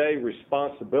day-to-day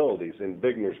responsibilities in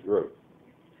Wigner's group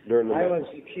during the I was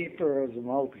the keeper of the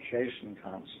multiplication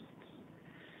constant,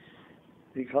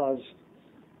 because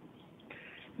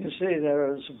you see, there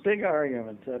was a big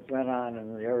argument that went on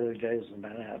in the early days of the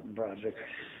Manhattan Project.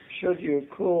 Should you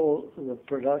cool the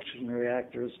production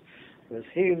reactors with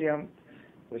helium,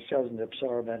 which doesn't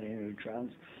absorb any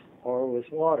neutrons, or with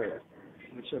water,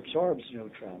 which absorbs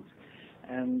neutrons?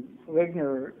 And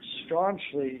Wigner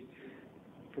staunchly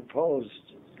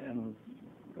proposed, and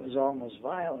was almost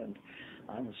violent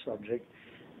on the subject.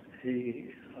 He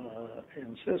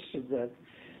insisted that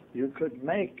you could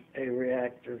make a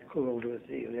reactor cooled with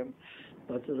helium,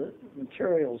 but the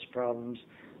materials problems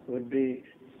would be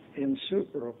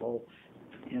insuperable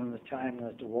in the time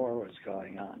that the war was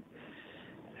going on.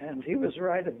 And he was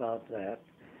right about that,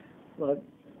 but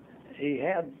he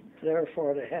had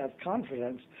therefore to have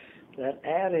confidence that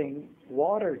adding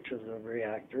water to the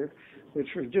reactor,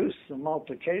 which reduced the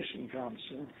multiplication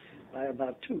constant by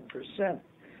about 2%,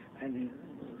 and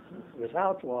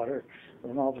without water,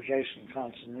 the multiplication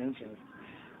constant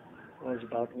was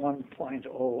about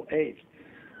 1.08,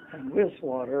 and with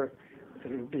water,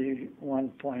 it would be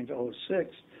 1.06,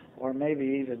 or maybe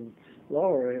even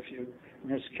lower if you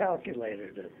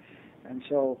miscalculated it. And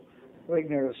so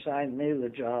Wigner assigned me the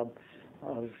job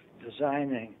of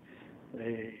designing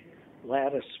the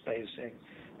lattice spacing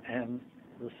and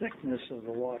the thickness of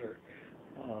the water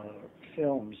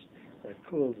films that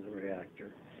cooled the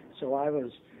reactor. So I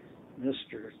was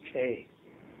Mr. K.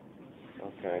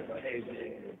 Okay. K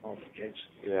being multiplication.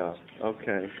 Yeah.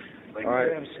 Okay. All Wigner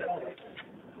right. himself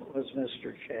was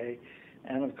Mr. K,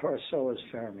 and of course so was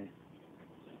Fermi.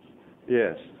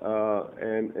 Yes.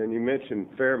 And you mentioned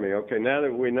Fermi. Okay. Now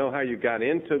that we know how you got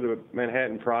into the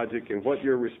Manhattan Project and what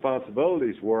your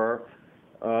responsibilities were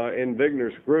in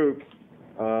Wigner's group,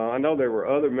 I know there were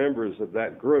other members of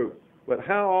that group, but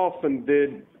how often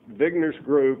did Wigner's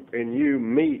group and you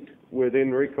meet with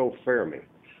Enrico Fermi?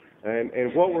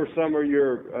 And what were some of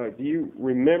your, do you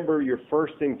remember your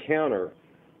first encounter,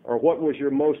 or what was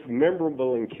your most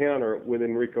memorable encounter with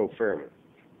Enrico Fermi?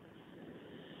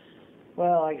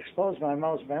 Well, I suppose my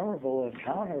most memorable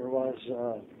encounter was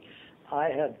I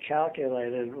had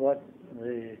calculated what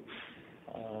the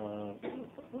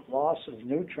loss of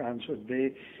neutrons would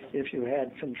be if you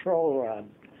had control rod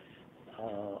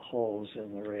holes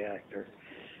in the reactor.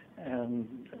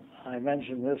 And I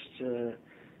mentioned this to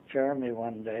Fermi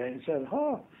one day, and he said,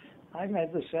 "Oh, I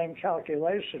made the same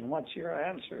calculation. What's your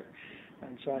answer?"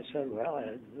 And so I said, "Well,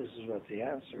 this is what the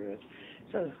answer is."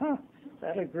 He said, "Huh,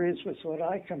 that agrees with what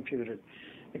I computed,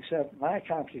 except my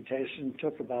computation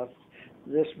took about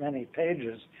this many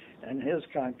pages, and his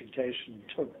computation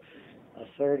took a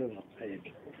third of a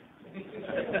page."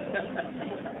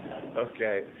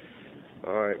 Okay.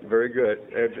 All right. Very good.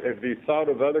 Have you thought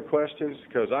of other questions?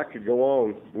 Because I could go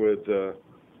on with,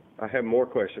 I have more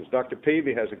questions. Dr.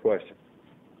 Peavy has a question.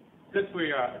 Since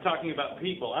we are talking about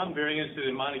people, I'm very interested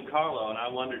in Monte Carlo, and I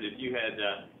wondered if you had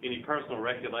any personal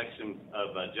recollection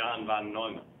of John von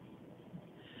Neumann.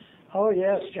 Oh,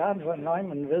 yes, John von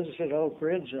Neumann visited Oak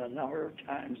Ridge a number of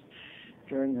times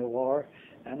during the war,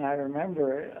 and I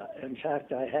remember, in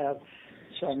fact, I have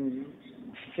some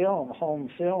home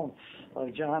film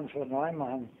of John von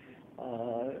Neumann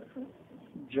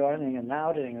joining an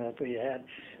outing that we had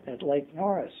at Lake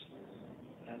Norris,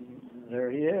 and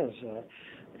there he is.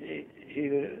 He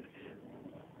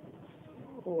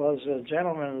was a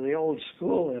gentleman of the old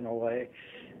school in a way,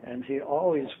 and he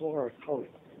always wore a coat,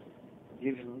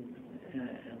 even in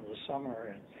the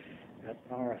summer at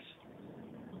Norris.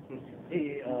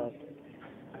 He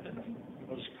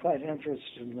was quite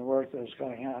interested in the work that was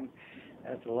going on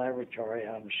at the laboratory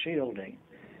on shielding,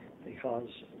 because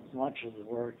much of the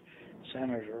work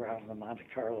centered around the Monte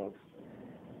Carlo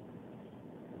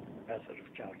method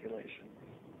of calculation.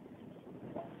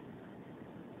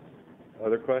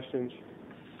 Other questions?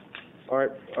 All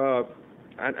right.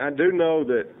 I do know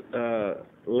that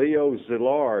Leo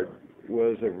Szilard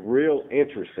was a real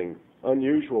interesting,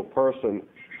 unusual person.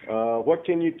 What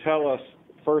can you tell us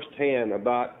firsthand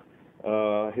about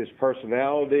his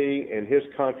personality and his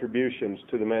contributions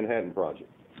to the Manhattan Project?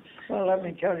 Well, let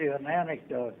me tell you an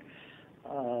anecdote.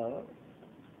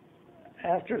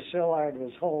 After Szilard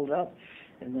was holed up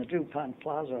in the DuPont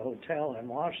Plaza Hotel in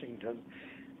Washington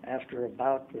after a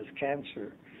bout with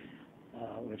cancer,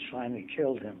 which finally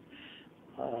killed him,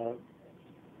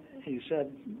 he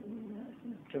said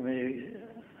to me,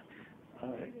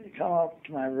 "Come up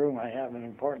to my room, I have an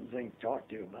important thing to talk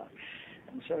to you about."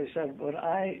 And so he said, "What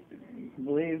I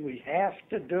believe we have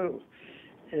to do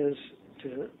is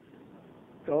to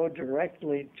go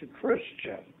directly to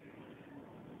Khrushchev,"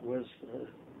 was the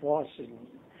boss in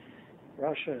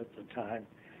Russia at the time,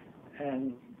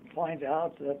 "and point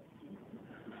out that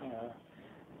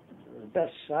the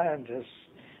best scientists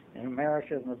in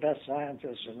America and the best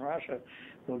scientists in Russia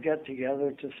will get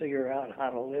together to figure out how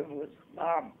to live with the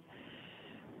bomb."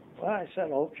 Well, I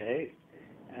said, okay,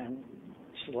 and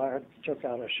Szilard took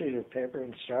out a sheet of paper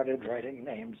and started writing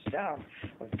names down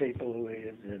of people who he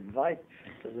would invite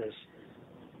to this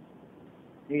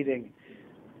meeting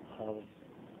of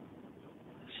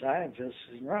scientists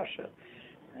in Russia.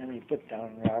 And he put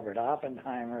down Robert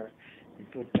Oppenheimer, he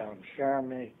put down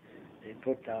Fermi, he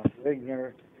put down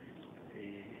Wigner,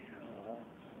 he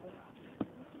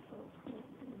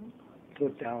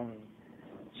put down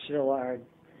Szilard,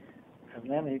 and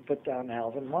then he put down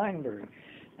Alvin Weinberg.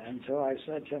 And so I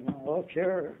said to him, "Look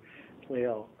here,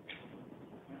 Leo."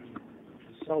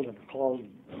 He seldom called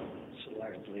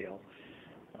Szilard Leo.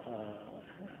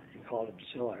 He called him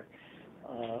Szilard.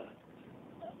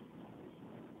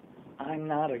 "I'm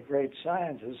not a great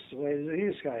scientist the way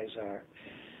these guys are."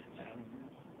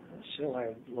 And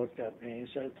Szilard looked at me and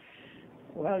he said,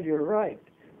 "Well, you're right.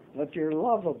 but you're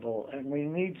lovable, and we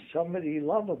need somebody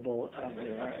lovable out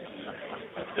there.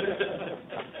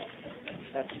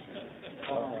 That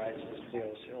summarizes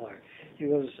D.O.C. Lark. He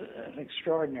was an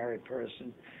extraordinary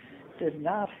person, did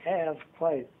not have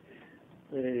quite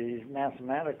the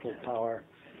mathematical power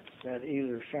that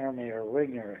either Fermi or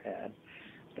Wigner had,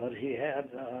 but he had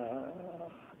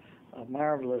a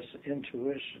marvelous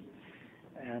intuition,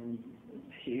 and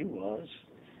he was,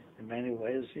 in many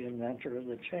ways, the inventor of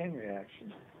the chain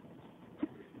reaction.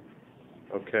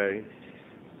 Okay.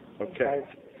 Okay. I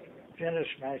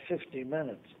finished my 50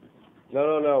 minutes.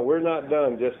 No, we're not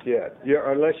done just yet.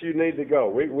 Unless you need to go.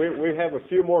 We have a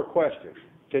few more questions.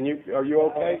 Are you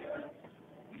okay?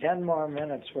 10 more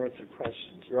minutes worth of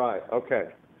questions. Right,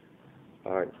 okay.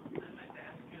 All right.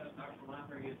 Dr.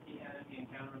 Weinberg, if he had any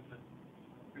encounters with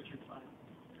Richard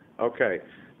Feynman. Okay.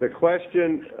 The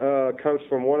question comes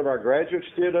from one of our graduate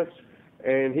students,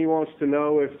 and he wants to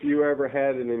know if you ever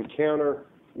had an encounter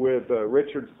with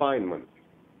Richard Feynman.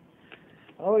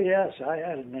 Oh, yes, I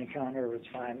had an encounter with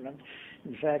Feynman.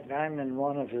 In fact, I'm in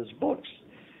one of his books.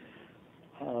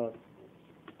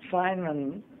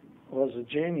 Feynman was a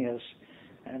genius,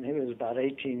 and he was about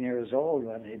 18 years old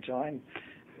when he joined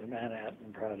the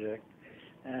Manhattan Project,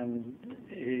 and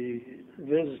he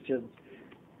visited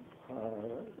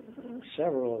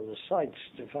several of the sites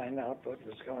to find out what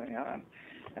was going on.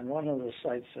 And one of the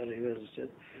sites that he visited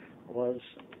was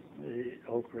the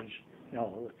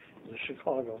the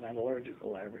Chicago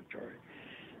Metallurgical Laboratory.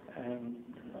 And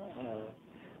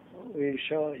he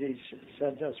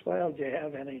said to us, well, do you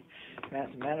have any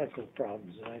mathematical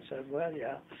problems? And I said, well,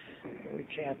 yeah, we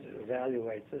can't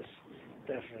evaluate this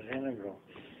definite integral.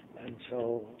 And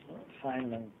so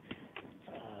Feynman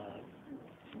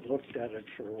looked at it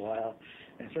for a while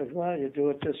and said, well, you do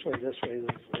it this way, this way, this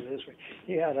way, this way.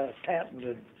 He had a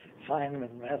patented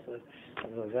Feynman method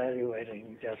of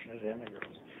evaluating definite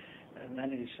integrals. And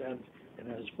then he said in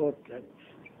his book that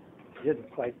he didn't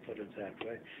quite put it that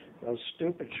way. Those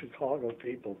stupid Chicago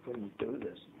people couldn't do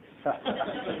this.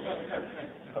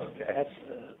 Okay. That's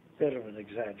a bit of an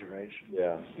exaggeration.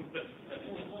 Yeah.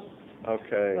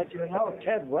 Okay. But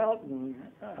Ted Welton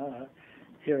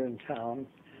here in town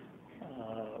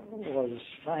was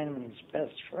Feynman's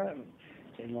best friend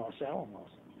in Los Alamos.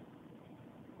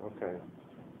 Okay.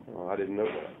 Well, I didn't know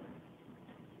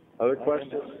that. Other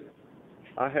questions?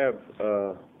 I have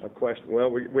a question. Well,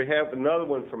 we have another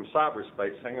one from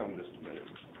cyberspace. Hang on just a minute.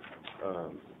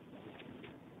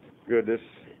 Good.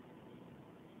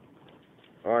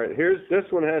 All right.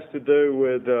 This one has to do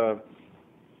with.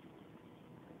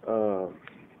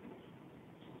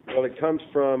 Well, it comes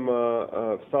from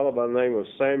a fellow by the name of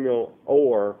Samuel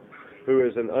Orr, who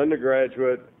is an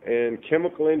undergraduate in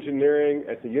chemical engineering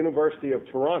at the University of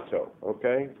Toronto.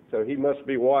 Okay, so he must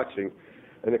be watching.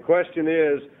 And the question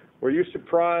is, were you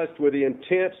surprised with the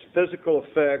intense physical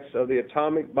effects of the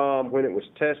atomic bomb when it was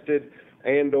tested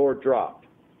and or dropped?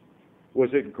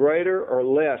 Was it greater or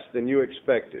less than you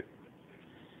expected?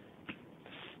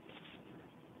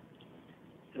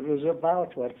 It was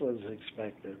about what was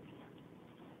expected.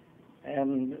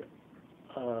 And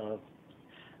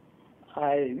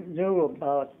I knew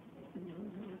about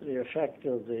the effect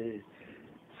of the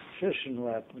fission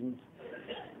weapon,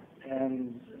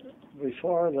 and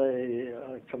before they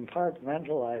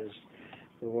compartmentalized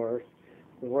the work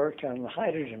on the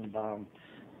hydrogen bomb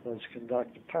was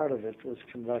conducted, part of it was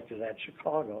conducted at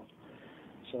Chicago.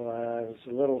 So I was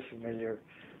a little familiar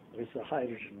with the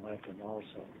hydrogen weapon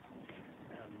also.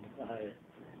 And I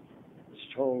was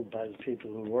told by the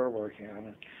people who were working on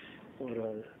it what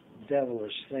a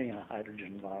devilish thing a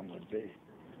hydrogen bomb would be.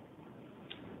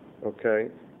 Okay.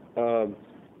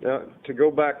 Now, to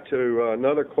go back to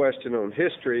another question on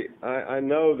history, I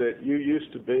know that you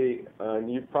used to be,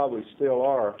 and you probably still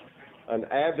are, an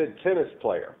avid tennis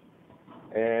player.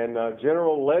 And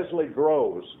General Leslie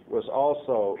Groves was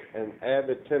also an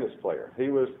avid tennis player. He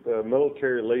was the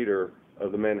military leader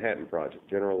of the Manhattan Project,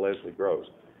 General Leslie Groves.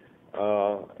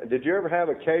 Did you ever have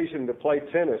occasion to play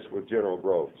tennis with General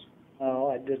Groves? No,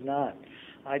 I did not.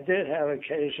 I did have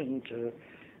occasion to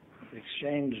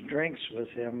exchange drinks with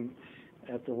him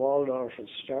at the Waldorf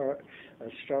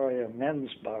Astoria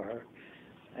men's bar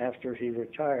after he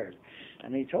retired.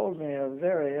 And he told me a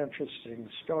very interesting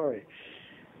story.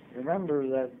 Remember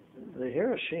that the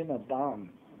Hiroshima bomb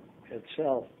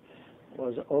itself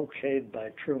was okayed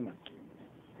by Truman.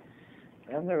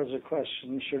 Then there was a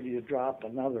question, should you drop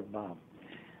another bomb?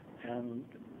 And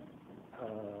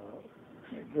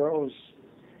Groves,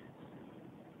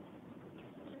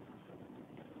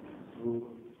 who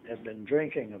had been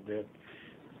drinking a bit,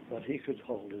 but he could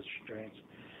hold his strength,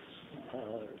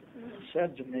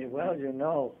 said to me, well, you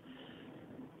know,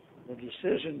 the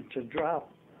decision to drop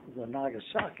the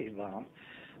Nagasaki bomb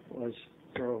was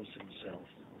Groves himself,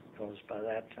 because by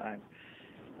that time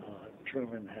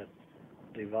Truman had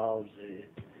devolved the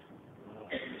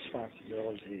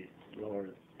responsibility lower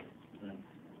than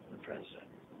the president,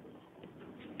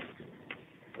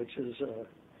 which is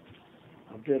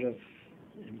a bit of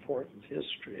important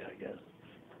history, I guess.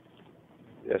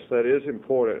 Yes, that is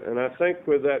important. And I think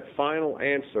with that final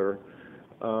answer,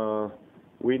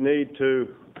 we need to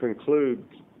conclude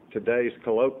today's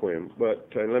colloquium. But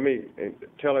let me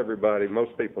tell everybody,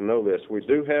 most people know this, we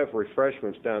do have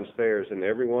refreshments downstairs and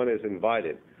everyone is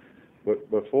invited. But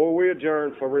before we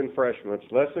adjourn for refreshments,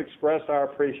 let's express our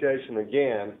appreciation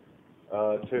again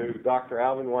to Dr.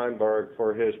 Alvin Weinberg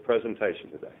for his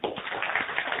presentation today.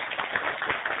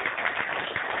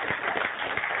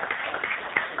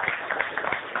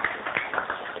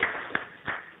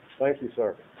 Thank you,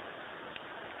 sir.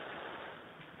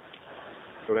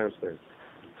 Go downstairs.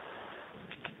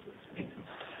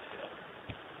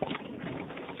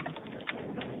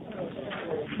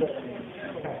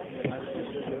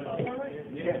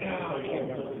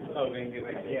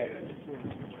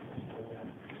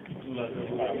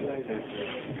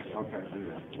 Okay, do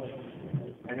that.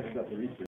 I have got the research.